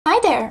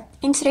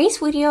In today's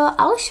video,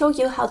 I'll show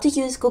you how to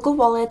use Google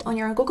Wallet on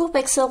your Google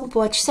Pixel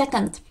Watch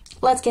 2nd.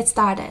 Let's get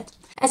started.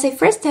 As a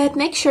first step,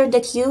 make sure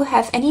that you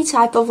have any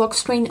type of lock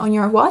screen on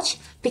your watch,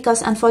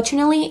 because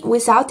unfortunately,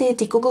 without it,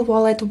 the Google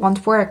Wallet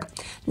won't work.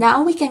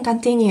 Now we can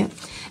continue.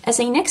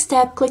 As a next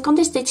step, click on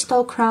this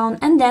digital crown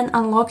and then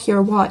unlock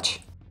your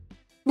watch.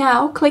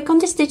 Now, click on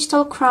this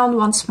digital crown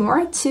once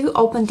more to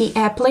open the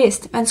app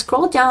list and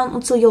scroll down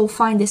until you'll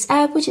find this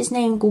app which is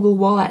named Google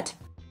Wallet.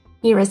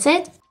 Here is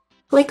it.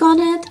 Click on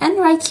it and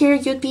right here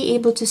you'd be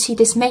able to see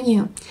this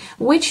menu,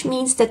 which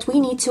means that we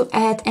need to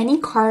add any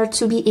card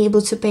to be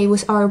able to pay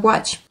with our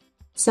watch.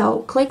 So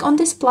click on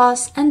this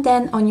plus and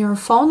then on your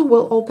phone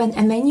will open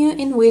a menu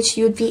in which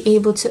you'd be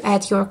able to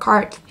add your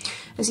card.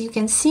 As you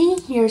can see,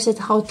 here's it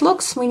how it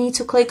looks. We need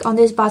to click on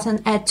this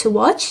button Add to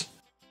Watch.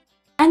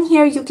 And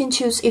here you can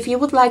choose if you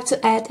would like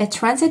to add a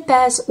transit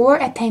pass or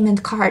a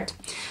payment card.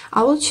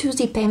 I will choose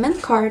the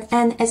payment card,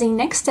 and as a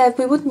next step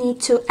we would need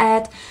to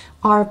add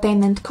our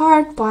payment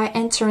card by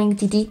entering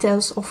the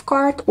details of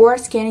card or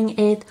scanning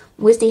it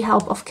with the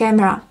help of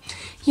camera.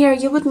 Here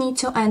you would need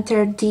to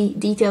enter the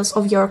details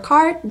of your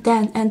card,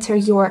 then enter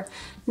your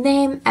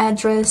name,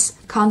 address,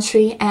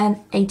 country and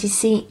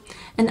ATC.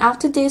 And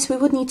after this we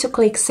would need to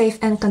click Save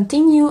and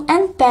Continue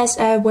and pass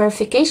a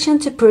verification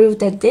to prove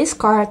that this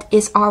card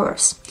is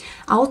ours.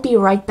 I'll be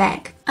right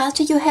back.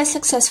 After you have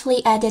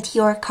successfully added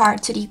your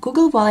card to the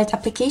Google Wallet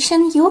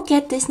application, you'll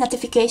get this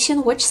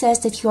notification which says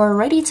that you are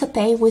ready to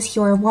pay with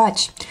your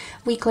watch.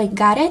 We click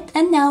Got it,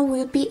 and now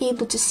we'll be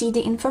able to see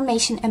the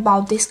information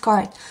about this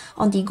card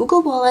on the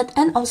Google Wallet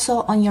and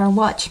also on your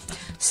watch.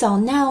 So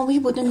now we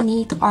wouldn't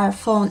need our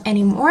phone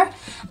anymore,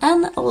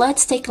 and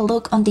let's take a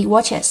look on the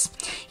watches.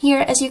 Here,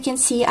 as you can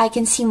see, I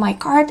can see my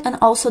card and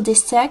also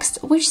this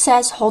text which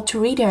says Hold to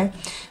Reader,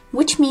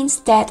 which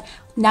means that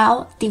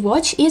now the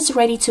watch is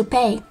ready to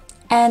pay.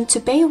 And to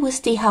pay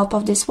with the help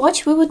of this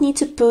watch, we would need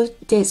to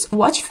put this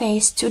watch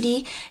face to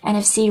the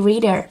NFC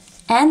reader.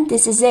 And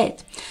this is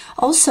it.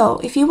 Also,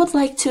 if you would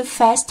like to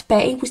fast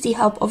pay with the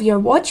help of your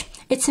watch,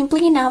 it's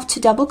simply enough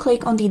to double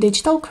click on the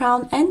digital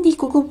crown and the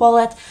Google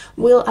Wallet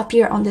will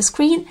appear on the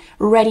screen,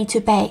 ready to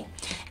pay.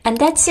 And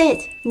that's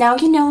it. Now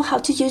you know how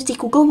to use the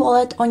Google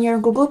Wallet on your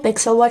Google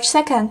Pixel Watch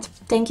 2nd.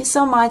 Thank you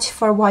so much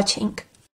for watching.